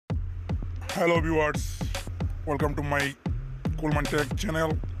Hello viewers, welcome to my Coolman Tech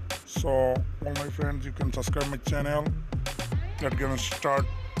channel. So all my friends, you can subscribe my channel. Let's get start.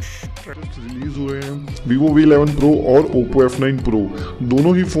 Release हुए हैं Vivo V11 Pro और Oppo F9 Pro।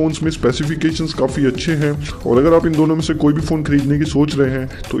 दोनों ही phones में specifications काफ़ी अच्छे हैं और अगर आप इन दोनों में से कोई भी फ़ोन खरीदने की सोच रहे हैं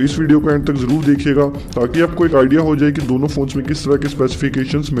तो इस वीडियो को एंड तक ज़रूर देखिएगा ताकि आपको एक आइडिया हो जाए कि दोनों फ़ोन्स में किस तरह के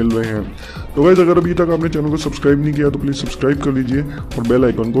स्पेसिफिकेशंस मिल रहे हैं। तो गाइस, अगर अभी तक आपने चैनल को सब्सक्राइब नहीं किया तो प्लीज़ सब्सक्राइब कर लीजिए और बेल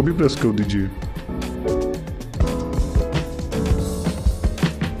आइकन को भी प्रेस कर दीजिए।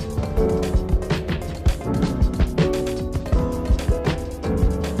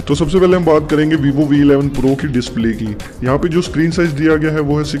 तो सबसे पहले हम बात करेंगे Vivo V11 Pro की डिस्प्ले की। यहाँ पे जो स्क्रीन साइज दिया गया है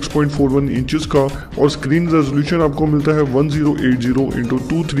वो है 6.41 इंचेस का और स्क्रीन रेजोल्यूशन आपको मिलता है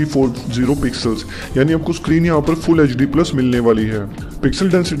 1080x2340 पिक्सल्स, यानी आपको स्क्रीन यहाँ पर फुल HD प्लस मिलने वाली है। पिक्सल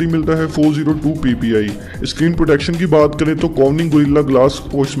डेंसिटी मिलता है 402 ppi। स्क्रीन प्रोटेक्शन की बात करें तो कॉर्निंग गोरिल्ला ग्लास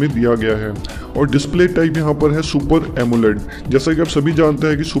को इसमें दिया गया है और डिस्प्ले टाइप यहाँ पर है सुपर एमोलेड। जैसा कि आप सभी जानते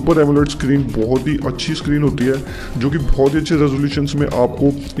हैं कि सुपर एमोलेड स्क्रीन बहुत ही अच्छी स्क्रीन होती है जो कि बहुत ही अच्छे रेजोल्यूशंस में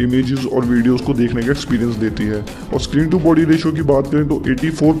आपको इमेजेस और वीडियोस को देखने का एक्सपीरियंस देती है। और स्क्रीन टू बॉडी रेशियो की बात करें तो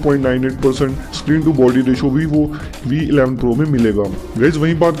 84.98% screen to body ratio Vivo V11 Pro में मिलेगा। गाइस,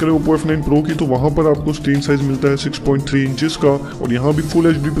 वहीं बात करें Oppo F9 Pro की तो वहां पर आपको स्क्रीन साइज मिलता है 6.3 इंचेस का और यहाँ भी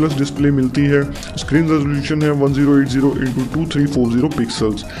फुल HD प्लस डिस्प्ले मिलती है। स्क्रीन रेजोल्यूशन है 1080x2340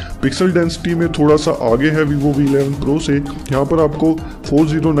 पिक्सल्स। पिक्सल डेंसिटी में थोड़ा सा आगे है Vivo V11 Pro से, यहाँ पर आपको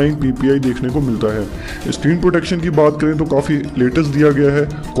 409 ppi देखने को मिलता है। स्क्रीन प्रोटेक्शन की बात करें तो काफ़ी लेटेस्ट दिया गया है,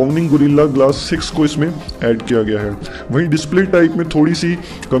 कॉर्निंग गोरिल्ला ग्लास 6 को इसमें ऐड किया गया है। वहीं डिस्प्ले टाइप में थोड़ी सी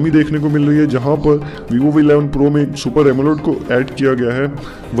कमी देखने को मिल रही है, जहां पर Vivo V11 Pro में सुपर एमोलेड को ऐड किया गया है,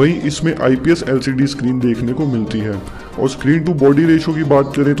 वहीं इसमें IPS LCD स्क्रीन देखने को मिलती है। और स्क्रीन टू बॉडी रेशियो की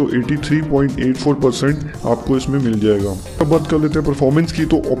बात करें तो 83.84% आपको इसमें मिल जाएगा। अब बात कर लेते हैं परफॉर्मेंस की,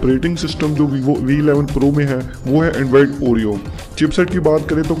 तो ऑपरेटिंग सिस्टम जो Vivo V11 Pro में है वो है एंड्रॉइड ओरियो। चिपसेट की बात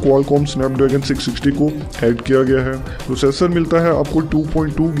करें तो qualcomm snapdragon 660 को ऐड किया गया है। प्रोसेसर मिलता है आपको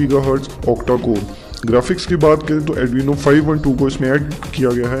 2.2 GHz ऑक्टा कोर। ग्राफिक्स की बात करें तो Adreno 512 को इसमें ऐड किया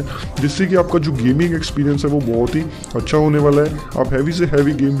गया है, जिससे कि आपका जो गेमिंग एक्सपीरियंस है वो बहुत ही अच्छा होने वाला है। आप हैवी से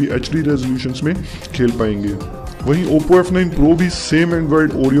हैवी गेम भी HD रेजोल्यूशंस में खेल पाएंगे। वहीं Oppo F9 Pro भी सेम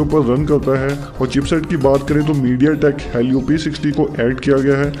एंड्रॉइड ओरियो पर रन करता है और चिपसेट की बात करें तो MediaTek Helio P60 को ऐड किया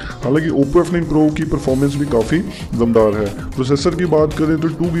गया है। हालांकि Oppo F9 Pro की परफॉर्मेंस भी काफ़ी दमदार है। प्रोसेसर की बात करें तो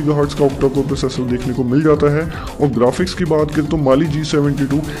 2 GHz का ऑक्टा कोर प्रोसेसर देखने को मिल जाता है और ग्राफिक्स की बात करें तो Mali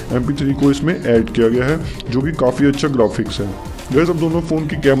G72 MP3 को इसमें ऐड किया गया है, जो कि काफ़ी अच्छा ग्राफिक्स है। गाइस, अब दोनों फ़ोन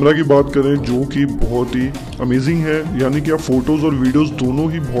की कैमरा की बात करें जो कि बहुत ही अमेजिंग है, यानी कि आप फोटोज़ और वीडियोस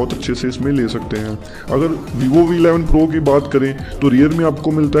दोनों ही बहुत अच्छे से इसमें ले सकते हैं। अगर Vivo V11 Pro की बात करें तो रियर में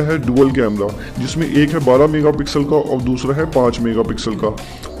आपको मिलता है डुअल कैमरा, जिसमें एक है 12 मेगापिक्सल का और दूसरा है 5 मेगापिक्सल का।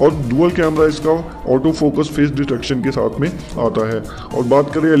 और डुअल कैमरा इसका ऑटो फोकस फेस डिटेक्शन के साथ में आता है। और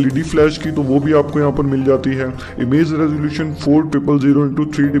बात करें LED फ्लैश की तो वो भी आपको यहाँ पर मिल जाती है। इमेज रेजोल्यूशन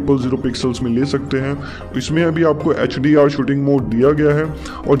 4000x3000 पिक्सल्स में ले सकते हैं। इसमें अभी आपको HDR शूटिंग मोड दिया गया है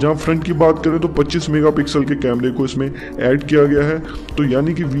और जहां फ्रंट की बात करें तो 25 मेगापिक्सल के कैमरे को इसमें ऐड किया गया है। तो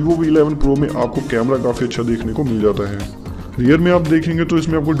यानी कि Vivo V11 Pro में आपको कैमरा काफ़ी अच्छा देखने को मिल जाता है। रियर में आप देखेंगे तो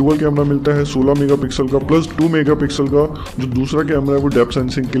इसमें आपको डुअल कैमरा मिलता है 16 मेगापिक्सल का प्लस 2 मेगापिक्सल का। जो दूसरा कैमरा है वो डेप्थ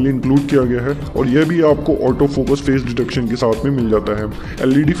सेंसिंग के लिए इंक्लूड किया गया है और यह भी आपको ऑटो फोकस फेस डिटेक्शन के साथ में मिल जाता है।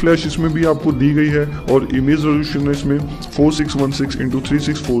 LED फ्लैश इसमें भी आपको दी गई है और इमेज रेजोल्यूशन है इसमें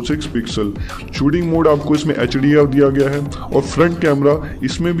 4616x3646 पिक्सल। शूटिंग मोड आपको इसमें HDR दिया गया है और फ्रंट कैमरा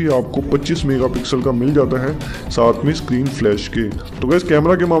इसमें भी आपको 25 मेगापिक्सल का मिल जाता है साथ में स्क्रीन फ्लैश के। तो गाइस,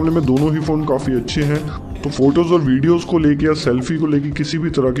 कैमरा के मामले में दोनों ही फ़ोन काफ़ी अच्छे हैं, तो फोटोज और वीडियोस को लेके या सेल्फी को लेके किसी भी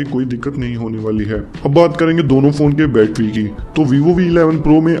तरह की कोई दिक्कत नहीं होने वाली है। अब बात करेंगे दोनों फोन के बैटरी की, तो Vivo V11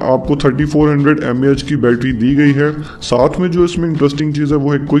 Pro में आपको 3400 mAh की बैटरी दी गई है। साथ में जो इसमें इंटरेस्टिंग चीज़ है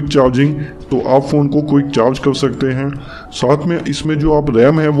वो है क्विक चार्जिंग, तो आप फोन को क्विक चार्ज कर सकते हैं। साथ में इसमें जो आप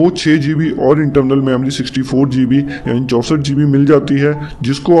रैम है वो 6 GB और इंटरनल मेमोरी 64 GB यानी 64 GB मिल जाती है,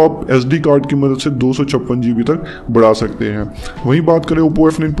 जिसको आप SD कार्ड की मदद से 256 GB तक बढ़ा सकते हैं। वहीं बात करें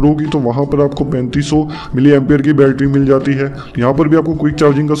Oppo F9 Pro की तो वहाँ पर आपको 3500 मिली एम्पियर की बैटरी मिल जाती है। यहाँ पर भी आपको क्विक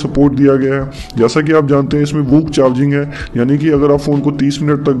चार्जिंग का सपोर्ट दिया गया है। जैसा कि आप जानते हैं इसमें वूक चार्जिंग है, यानी कि अगर आप फ़ोन को 30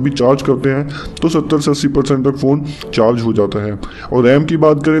 मिनट तक भी चार्ज करते हैं तो 70 से 80% तक फ़ोन चार्ज हो जाता है। और रैम की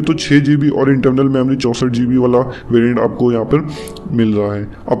बात करें तो 6 GB और इंटरनल मेमोरी 64 GB वाला वेरिएंट आपको यहाँ पर मिल रहा है।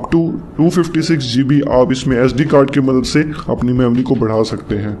 अप टू 256 GB आप इसमें SD कार्ड की मदद से अपनी मेमोरी को बढ़ा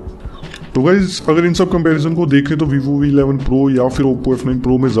सकते हैं। तो गाइस अगर इन सब कंपैरिजन को देखें तो Vivo V11 Pro या फिर Oppo F9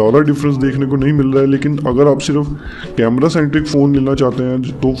 Pro में ज़्यादा डिफरेंस देखने को नहीं मिल रहा है, लेकिन अगर आप सिर्फ कैमरा सेंट्रिक फ़ोन लेना चाहते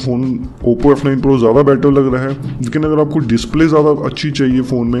हैं तो फ़ोन Oppo F9 Pro ज़्यादा बेटर लग रहा है। लेकिन अगर आपको डिस्प्ले ज़्यादा अच्छी चाहिए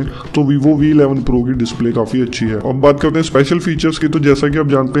फ़ोन में तो Vivo V11 Pro की डिस्प्ले काफ़ी अच्छी है। अब बात करते हैं स्पेशल फीचर्स की, तो जैसा कि आप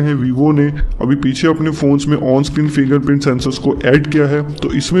जानते हैं Vivo ने अभी पीछे अपने फ़ोन्स में ऑन स्क्रीन फिंगरप्रिंट सेंसर्स को ऐड किया है,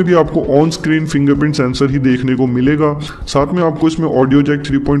 तो इसमें भी आपको ऑन स्क्रीन फिंगरप्रिंट सेंसर ही देखने को मिलेगा। साथ में आपको इसमें ऑडियो जैक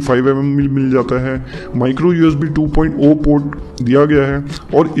 3.5mm मिल जाता है, माइक्रो USB 2.0 पोर्ट दिया गया है,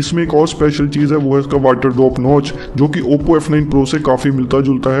 और इसमें एक और स्पेशल चीज़ है वो है इसका वाटर ड्रॉप नॉच, जो कि Oppo F9 Pro से काफ़ी मिलता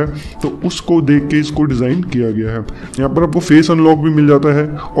जुलता है, तो उसको देख के इसको डिज़ाइन किया गया है। यहाँ पर आपको फेस अनलॉक भी मिल जाता है,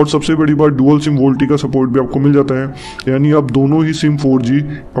 और सबसे बड़ी बात डुअल सिम वोल्टी का सपोर्ट भी आपको मिल जाता है, यानी आप दोनों ही सिम 4G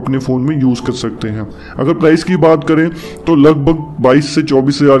अपने फ़ोन में यूज़ कर सकते हैं। अगर प्राइस की बात करें तो लगभग 22 से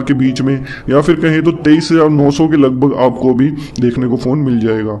 24 हज़ार के बीच में, या फिर कहें तो 23,900 के लगभग आपको भी देखने को फ़ोन मिल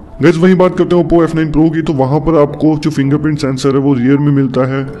जाएगा। गाइस वही बात करते हैं Oppo F9 Pro की, तो वहाँ पर आपको जो फिंगरप्रिंट सेंसर है वो रियर में मिलता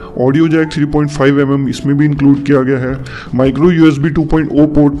है, ऑडियो जैक 3.5mm इसमें भी इंक्लूड किया गया है, माइक्रो USB 2.0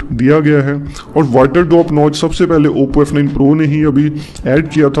 पोर्ट दिया गया है, और वाटर ड्रॉप नॉच सबसे पहले Oppo F9 Pro ने ही अभी ऐड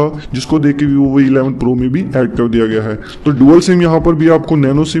किया था, जिसको देख के Vivo V11 Pro में भी ऐड कर दिया गया है। तो डुअल सिम यहाँ पर भी आपको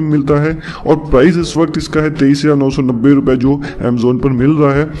नैनो सिम मिलता है, और प्राइस इस वक्त इसका है 23,990 रुपये जो अमेजोन पर मिल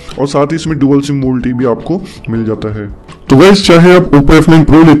रहा है, और साथ ही इसमें डुअल सिम वोल्टी भी आपको मिल जाता है। तो गाइस चाहे आप Oppo F9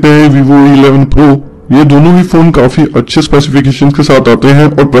 Pro लेते हैं Vivo V11 Pro, ये दोनों ही फोन काफी अच्छे स्पेसिफिकेशंस के साथ आते हैं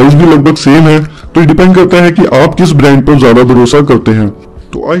और प्राइस भी लगभग सेम है, तो डिपेंड करता है कि आप किस ब्रांड पर ज्यादा भरोसा करते हैं।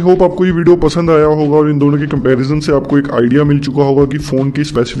 तो आई होप आपको ये वीडियो पसंद आया होगा और इन दोनों के कंपैरिजन से आपको एक आइडिया मिल चुका होगा कि फ़ोन की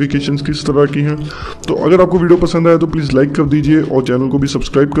स्पेसिफिकेशंस किस तरह की हैं। तो अगर आपको वीडियो पसंद आया तो प्लीज़ लाइक कर दीजिए और चैनल को भी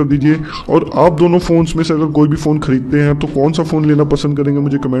सब्सक्राइब कर दीजिए। और आप दोनों फ़ोन्स में से अगर कोई भी फ़ोन खरीदते हैं तो कौन सा फ़ोन लेना पसंद करेंगे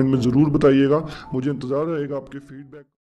मुझे कमेंट में ज़रूर बताइएगा। मुझे इंतज़ार रहेगा आपके फीडबैक।